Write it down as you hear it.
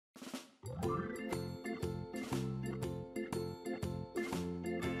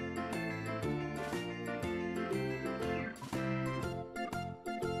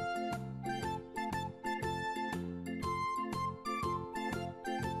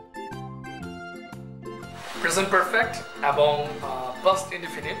Present perfect এবং past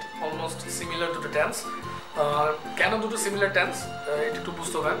indefinite almost similar দুটো tense. কেন দুটো সিমিলার টেন্স এটা একটু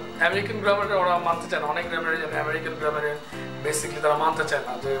বুঝতে হবে। আমেরিকান গ্রামারে ওরা মানতে চায় না, অনেক গ্রামারে আমেরিকান গ্রামারে বেসিকলি তারা মানতে চায়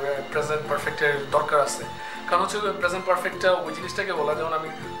না যে প্রেজেন্ট পারফেক্টের দরকার আছে। কারণ হচ্ছে প্রেজেন্ট পারফেক্টটা ওই জিনিসটাকে বলা, যেমন আমি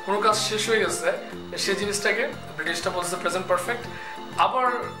কোনো কাজ শেষ হয়ে গেছে সেই জিনিসটাকে ব্রিটিশটা বলতেছে প্রেজেন্ট পারফেক্ট, আবার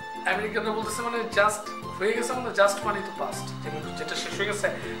আমেরিকানরা বলতেছে মানে জাস্ট হয়ে গেছে, মানে জাস্ট মানে তো পাস্ট, যেটা শেষ হয়ে গেছে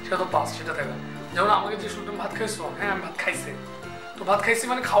সেটা তো পাস্ট, সেটা থাকে। যেমন আমাকে যে শুনলাম ভাত খাইছো, হ্যাঁ আমি ভাত খাইছি, তো ভাত খাইছি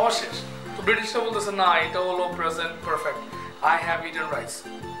মানে খাওয়া শেষ। তো ব্রিটিশরা বলতেছে না এটা হলো present perfect, I have eaten rice.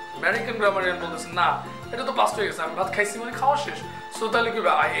 American গ্রামারিয়ান বলতেছে না এটা তো পাস্ট হয়ে গেছে, আমি ভাত খাইছি মানে খাওয়া শেষ, সো তাহলে কি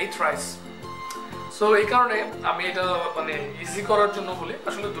আই এট রাইস। সো এই কারণে আমি এটা মানে ইজি করার জন্য বলি,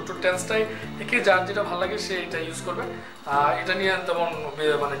 আসলে দুটো টেন্সটাই একে যার যেটা ভালো লাগে সে এটা ইউজ করবে, এটা নিয়ে তেমন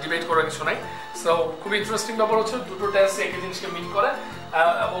মানে ডিবেট করার কিছু নাই। সো খুব ইন্টারেস্টিং ব্যাপার হচ্ছে দুটো টেন্স একই জিনিসকে মিন করে,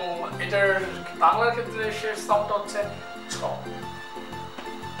 এবং এটার বাংলার ক্ষেত্রে শেষ সাউন্ডটা হচ্ছে ছ,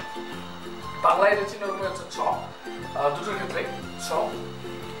 বাংলায় এটা চিহ্ন রূপে হচ্ছে ছ, দুটোর ক্ষেত্রে ছ।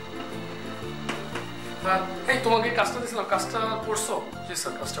 এই তোমাকে কাজটা দিয়েছিলাম, কাজটা করছো? জি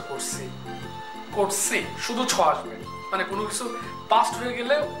স্যার কাজটা করছি, শুধু ছ আসবে, মানে কোনো কিছু পাস্ট হয়ে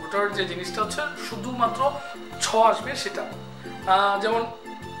গেলে ওটার যে জিনিসটা হচ্ছে শুধুমাত্র ছ আসবে সেটা। যেমন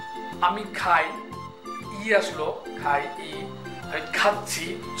আমি খাই, ই আসলো, খাই ই, আমি খাচ্ছি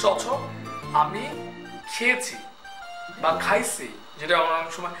ছ ছ, আমি খেয়েছি বা খাইছি, যেটা আমার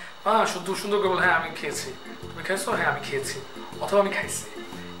অনেক সময় শুধু সুন্দর করে বলে হ্যাঁ আমি খেয়েছি, তুমি খেয়েছো, হ্যাঁ আমি খেয়েছি, অথবা আমি খাইছি।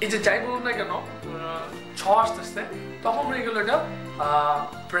 এই যে যাই বলুন না কেন ছ আসতেছে তখন হয়ে গেল এটা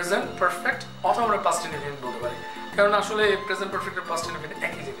প্রেজেন্ট পারফেক্ট, অথবা আমরা পাস্ট ইনডিফিনিট বলতে পারি, কারণ আসলে প্রেজেন্ট পারফেক্ট আর পাস্ট ইনডিফিনিট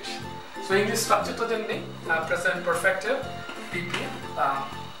একই জিনিস। সো ইংলিশ স্ট্রাকচারটা যেমনি প্রেজেন্ট পারফেক্টের পিপি,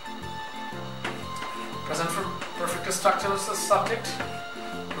 প্রেজেন্ট পারফেক্টের স্ট্রাকচার হচ্ছে সাবজেক্ট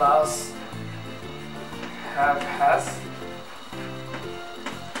প্লাস হ্যাভ হ্যাজ।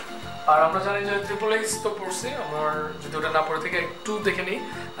 আর আমরা জানি যে ট্রিপল এইচ তো পড়ছি, আমার যদি ওটা না পড়ে থেকে একটু দেখে নিই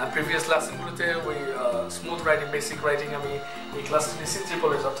প্রিভিয়াস লেসনগুলোতে, ওই স্মুথ রাইটিং বেসিক রাইটিং আমি এই ক্লাসে নিয়েছি ট্রিপল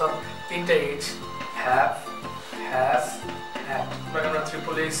এইচ, অর্থাৎ তিনটা এইচ, হ্যাভ হ্যাজ হ্যাড, আমরা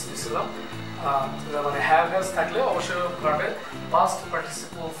ট্রিপল এইচ দিয়েছিলাম। মানে হ্যাভ হ্যাজ থাকলে অবশ্যই ভার্বের পাস্ট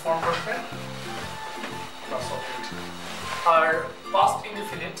পার্টিসিপল ফর্ম করবে প্লাস অবজেক্ট। আর past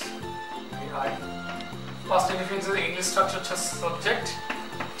indefinite, past ইনডিফিনিটের English structure হচ্ছে subject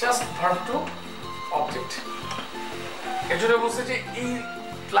just verb two object. এর জন্য বলছে যে এই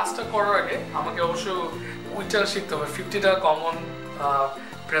ক্লাসটা করার আগে আমাকে অবশ্যই ওইটা শিখতে হবে, 50টা common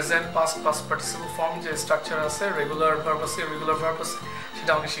present past past participle form যে স্ট্রাকচার আছে, রেগুলার ভার্ব আছে, ইররেগুলার ভার্ব আছে, সেটা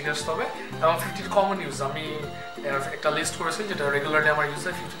আমাকে শিখে আসতে হবে। এবং 50 কমন ইউজ আমি একটা লিস্ট করেছি যেটা রেগুলারলি আমার ইউজ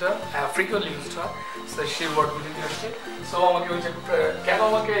হয়, 50টা ফ্রিকুয়েন্টলি ইউজড হয়, সেই ওয়ার্ডগুলি নিয়ে আসছে। সো আমাকে ওই যে কেন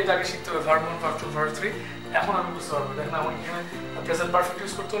আমাকে এটাকে শিখতে হবে, ভার্ব 1 ভার্ব 2 ভার্ব 3, এখন আমি বুঝতে পারবো। দেখেন আমাকে এখানে প্রেজেন্ট পারফেক্ট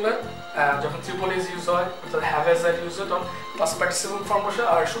ইউজ করতে হলে যখন ট্রিপল ইজ ইউজ হয়, অর্থাৎ হ্যাভ হ্যাজ হ্যাড ইউজ হয়, তখন পাস্ট পার্টিসিপল ফর্ম বসে,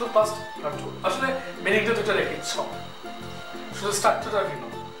 আর শুধু পাস্ট ভার্ব টু। আসলে মিনিংটা দুটো রেখেছ, শুধু স্ট্রাকচারটা ভিন্ন।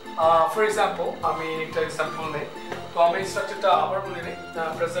 ফর এক্সাম্পল আমি একটা এক্সাম্পল নেই, তো আমি স্ট্রাকচারটা আবার বলে নিই।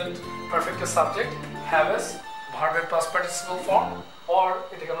 প্রেজেন্ট পারফেক্টের সাবজেক্ট হ্যাভ হ্যাজ, ভার্বের পাস্ট পার্টিসিপল ফর্ম অর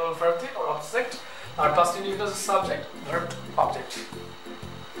এটা কেন verb three or object, R past ইনডিফিনিটের subject verb two object.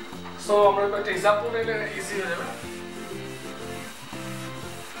 So আমরা একটা এক্সাম্পল নিলে ইজি হয়ে যাবে।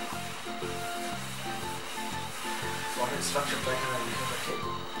 স্ট্রাকচারটা এখানে লিখে রাখি,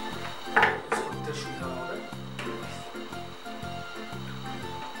 করতে সুবিধা হবে।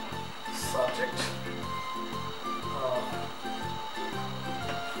 সাবজেক্ট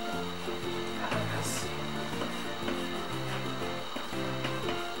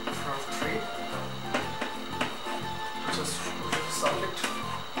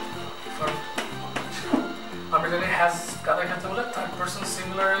আমরা জানি হ্যাজ কাদের ক্ষেত্রে বলে থার্ড পারসন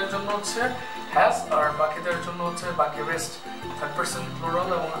সিঙ্গুলারের জন্য হচ্ছে হ্যাজ, আর বাকিদের জন্য হচ্ছে বাকি রেস্ট থার্ড পারসন প্লুরাল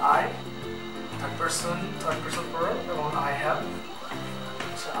এবং আই, থার্ড পারসন প্লুরাল এবং আই হ্যাভ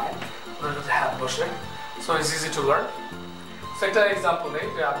হচ্ছে আই, ওদের যদি হ্যাভ বসে। So it's easy to learn. So একটা এক্সাম্পল নেই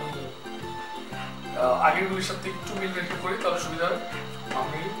যে আমি আগেরগুলির সাথে একটু মিল রেখে করি তাহলে সুবিধা হয়।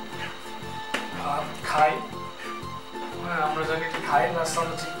 আমি ভাত খাই, হ্যাঁ আমরা জানি কি খাই লাস্ট সাউন্ড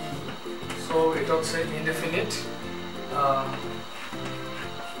হচ্ছে ই, সো এটা হচ্ছে ইনডেফিনিট।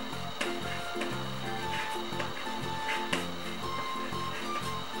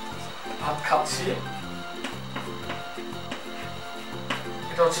 ভাত খাচ্ছি,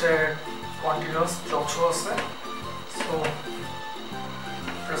 এটা হচ্ছে কন্টিনিউয়াস, যছ আছে, সো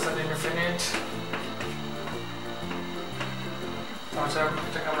প্রেজেন্ট ইনডেফিনিট। তাহলে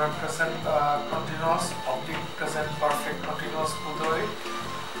এটাকে আমরা present continuous oblique present perfect continuous বলতে পারি।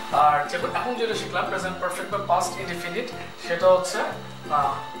 আর এখন যেটা শিখলাম প্রেজেন্ট পারফেক্ট বা পাস্ট ইনডিফিনিট, সেটা হচ্ছে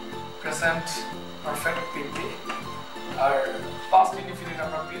প্রেজেন্ট পারফেক্ট পিপি, আর পাস্ট ইনডিফিনিট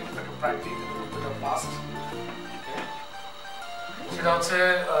আমরা পি একটু প্রাইভেট দুটো পাস্ট, সেটা হচ্ছে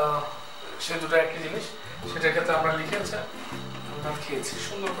সে দুটো একই জিনিস। সেটার ক্ষেত্রে আমরা লিখেছি আমরা খেয়েছি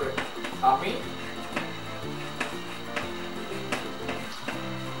সুন্দর করে, আমি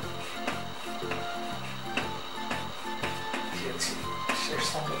খেয়েছি, শেষ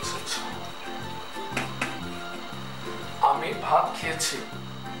সাউন্ড হচ্ছে আমি ভাত খেয়েছি,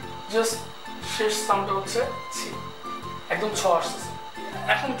 জাস্ট শেষ সাউন্ড হচ্ছে ছি, একদম ছ আসছে।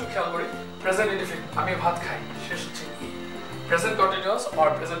 এখন একটু খেয়াল করি প্রেজেন্ট ইনডিফিনিট আমি ভাত খাই, শেষ হচ্ছে ই। Present continuous or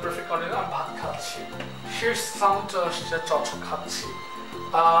present perfect continuous আমি ভাত খাচ্ছি, শেষ সাউন্ড আসছে চ খাচ্ছি।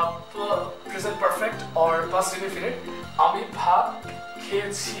 Present perfect or past indefinite আমি ভাত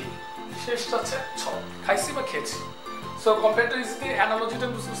খেয়েছি, শেষটা হচ্ছে ছ, খাইছি বা খেয়েছি। So compare to is the অ্যানালজিটা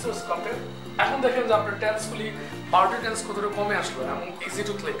বুঝতে কম্পেয়ার। এখন দেখেন যে আপনার টেন্সগুলি পার্টি টেন্স কতটা কমে আসলো এবং easy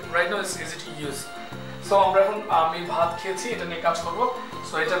to click, right now is easy to use. So আমরা এখন আমি ভাত খেয়েছি এটা নিয়ে কাজ করব।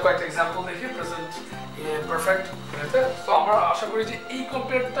 সো এটার কয়েকটা এক্সাম্পল দেখি প্রেজেন্ট পারফেক্ট এতে। সো আমরা আশা করি যে এই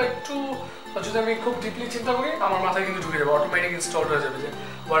কম্পেয়ারটা একটু যদি আমি খুব ডিপলি চিন্তা করি আমার মাথায় কিন্তু ঢুকে যাবে, অটোমেটিক ইনস্টল হয়ে যাবে যে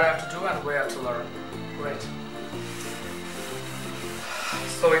what I have to do and where I have to learn, right?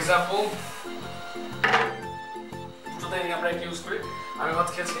 So example দুটোতে আমরা কি ইউজ করি, আমি ভাত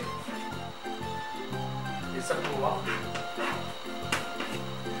খেয়েছি, example 1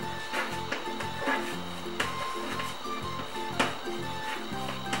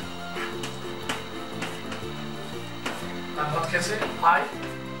 আমি ভাত খেয়েছি, আই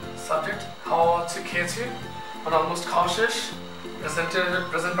সাবজেক্ট খাওয়া হচ্ছে খেয়েছি, মানে অলমোস্ট খাওয়া শেষ।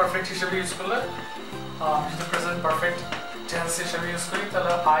 প্রেজেন্ট পারফেক্ট হিসেবে ইউজ করলে যদি প্রেজেন্ট পারফেক্ট টেন্স হিসেবে ইউজ করি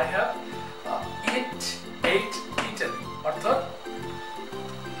তাহলে I have it eight eaten, অর্থাৎ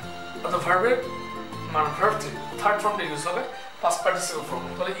ভার্বের মানে ভার্ব থার্ড ফর্মটা ইউজ হবে পাস্ট পার্টিসিপল ফর্ম,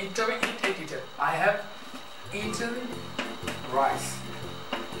 তাহলে ইট হবে ইট eight eaten, I have eaten rice,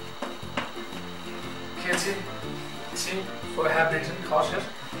 খেয়েছি ছি, সো আই হ্যাভ ইটেন খাওয়া শেষ।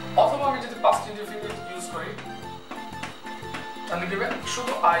 অথবা আমি যদি পাস্ট ইনডিফিনিট ইউজ করি তাহলে কি হবে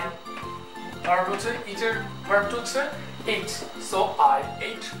শুধু আই, ভার্ব হচ্ছে ইটের ভার্বটা হচ্ছে eight, so I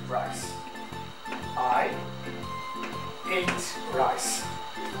ate rice, I ate rice.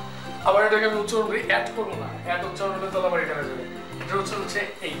 আবার এটাকে আমি উচ্চারণ করি, অ্যাড করবো না, অ্যাড উচ্চারণ হলে তাহলে আবার এখানে যাবে, এটা হচ্ছে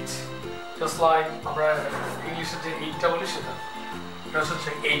এইট, জাস্ট লাইক আমরা ইংলিশে যে এইটটা বলি সেটা, এটা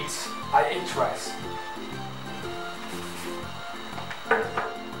হচ্ছে eight, I ate rice.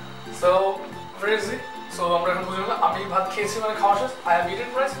 So very easy. So আমরা এখন বুঝলাম আমি ভাত খেয়েছি মানে খাওয়া শেষ, I have eaten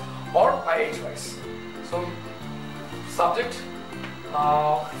rice or I ate rice. So subject,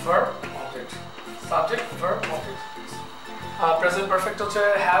 verb, object, subject, verb, object. Present perfect হচ্ছে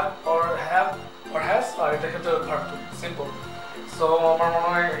have or has, আর এটা ক্ষেত্রে verb to simple. So আমার মনে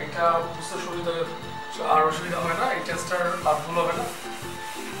হয় এটা বুঝতে সুবিধা আর অসুবিধা হয় না, এই টেস্টার আর ভুল হবে না।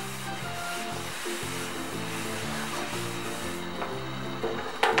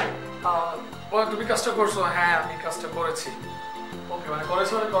 তুমি কাজটা করছো, হ্যাঁ আমি কাজটা করেছি, ওকে মানে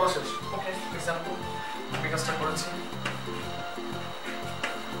করেছি মানে করা শেষ, ওকে এক্সাম্পল আমি কাজটা করেছি,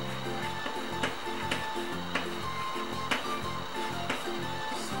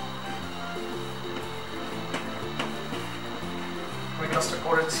 আমি কাজটা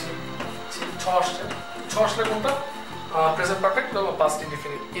করেছি, ছ আসলে কোনটা প্রেজেন্ট পারফেক্ট বা পাস্ট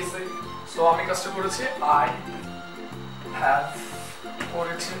ইনডিফিনিট ইজি। সো আমি কাজটা করেছি, আই হ্যাভ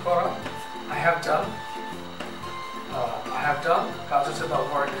করেছি করা, I have done কাজ হচ্ছে the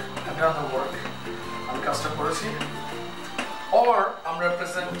work, I have done the work, আমি কাজটা করেছি। or আমরা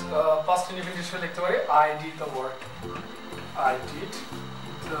প্রেজেন্ট পাস্ট ইনডিফিনিট হিসেবে লিখতে পারি I did the work, I did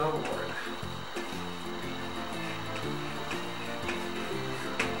the work,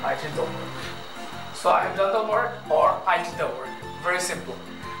 I did the work. So I have done the work or I did the work, very simple.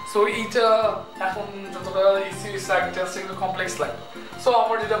 So এইটা এখন যতটা ইজি টেন্স একটু complex লাগে, so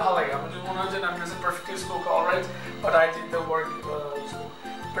আমার যেটা ভালো লাগে আমার যদি মনে হয় যে না প্রেজেন্ট পারফেক্ট ইউজ করবো alright but I did the work use করবো,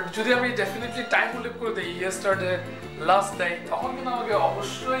 বাট যদি আমি ডেফিনেটলি টাইম উল্লেখ করে দিই ইয়েস্টারডে লাস্ট ডে তখন কিন্তু আমাকে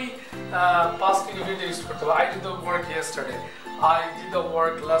অবশ্যই পাস্ট ইনডিফিনিট ইউজ করতে হবে। I did the work yesterday, I did the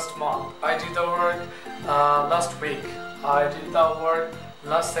work last month, I did the work last week, I did the work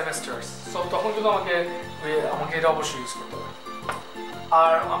last সেমেস্টার্স। So তখন কিন্তু আমাকে এটা অবশ্যই ইউজ করতে হবে।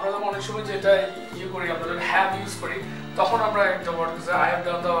 আর আমরা যখন অনেক সময় যেটা ইয়ে করি আমরা যখন হ্যাভ ইউজ করি তখন আমরা একটা ওয়ার্ড আছে I have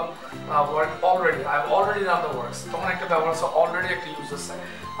done the work already, I have already done the works, তখন একটা ব্যবহার আছে অলরেডি একটা ইউজ আছে।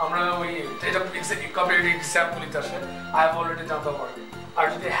 আমরা ওই এটা কম্পারেটিভ এক্সাম্পলতে আসে I have already done the work. আর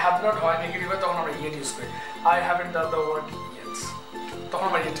যদি হ্যাভ নট হয় নেগেটিভ হয় তখন আমরা ইয়েট ইউজ করি, I haven't done the work yet. তখন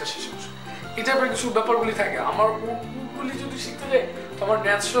আমার ইয়েটা শেষ হচ্ছে। এই টাইপের কিছু ব্যাপারগুলি থাকে। আমার ওগুলি যদি শিখতে যাই তো আমার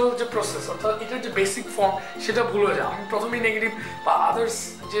ন্যাচারাল যে প্রসেস অর্থাৎ এটার যে বেসিক ফর্ম সেটা ভুল হয়ে যায়। আমি প্রথমেই নেগেটিভ বা আদার্স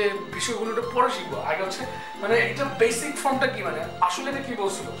যে বিষয়গুলো পরে শিখবো, আগে হচ্ছে মানে এটা বেসিক ফর্মটা কি, মানে আসলে এটা কি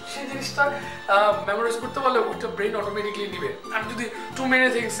বলছিল সেই জিনিসটা মেমোরাইজ করতে পারলে ওইটা ব্রেন অটোমেটিকলি নিবে। আমি যদি টু মেনি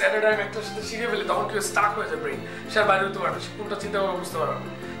থিংস এট এ টাইম একটার সাথে শিখে ফেলি তখন কেউ স্টাক হয়ে যায় ব্রেন, সে আর বাইরে হতে পারবে, সে কোনটা চিন্তা করে বুঝতে পারবে না।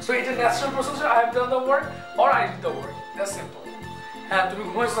 সো এটা natural process, I have done the work or I did the work, that's simple. হ্যাঁ তুমি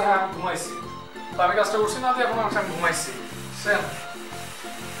ঘুমাইছো, হ্যাঁ আমি ঘুমাইছি, তো আমি কাজটা করছি না, এখন আমি ঘুমাইছি, সেম।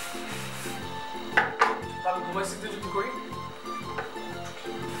 আমি ঘুমাইছি যদি করি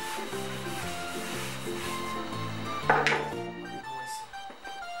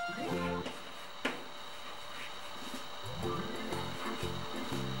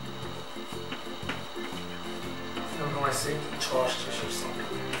ঘুমাইছি 6 আসছে শেষ সঙ্গে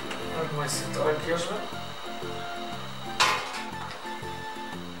আমি ঘুমাইছি, তবে কি আসবে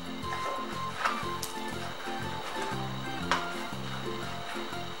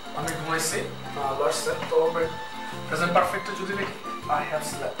আমি ঘুমাইছি লাস্ট তো প্রেজেন্ট পারফেক্টে যদি লিখি I have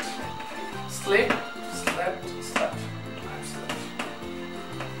slept, slept, slept, slept, I have slept,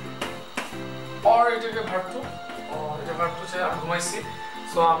 or এটাকে ভার্ব টু, এটা ভার্ব টু যে আমি ঘুমাইছি,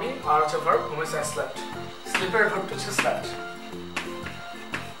 সো আমি আর হচ্ছে ভার্ব ঘুমাইছি I slept, স্লিপের ভার্ব টু হচ্ছে slept,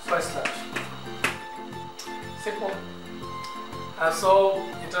 so I slept, simple. So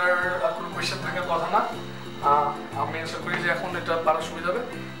এটার কোনো কোয়েশ্চেন থাকার কথা না, আমি আশা করি যে এখন এটা পারা সুবিধা হবে।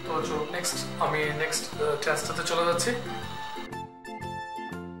 তো নেক্সট আমি নেক্সট টেস্টটাতে চলে যাচ্ছি।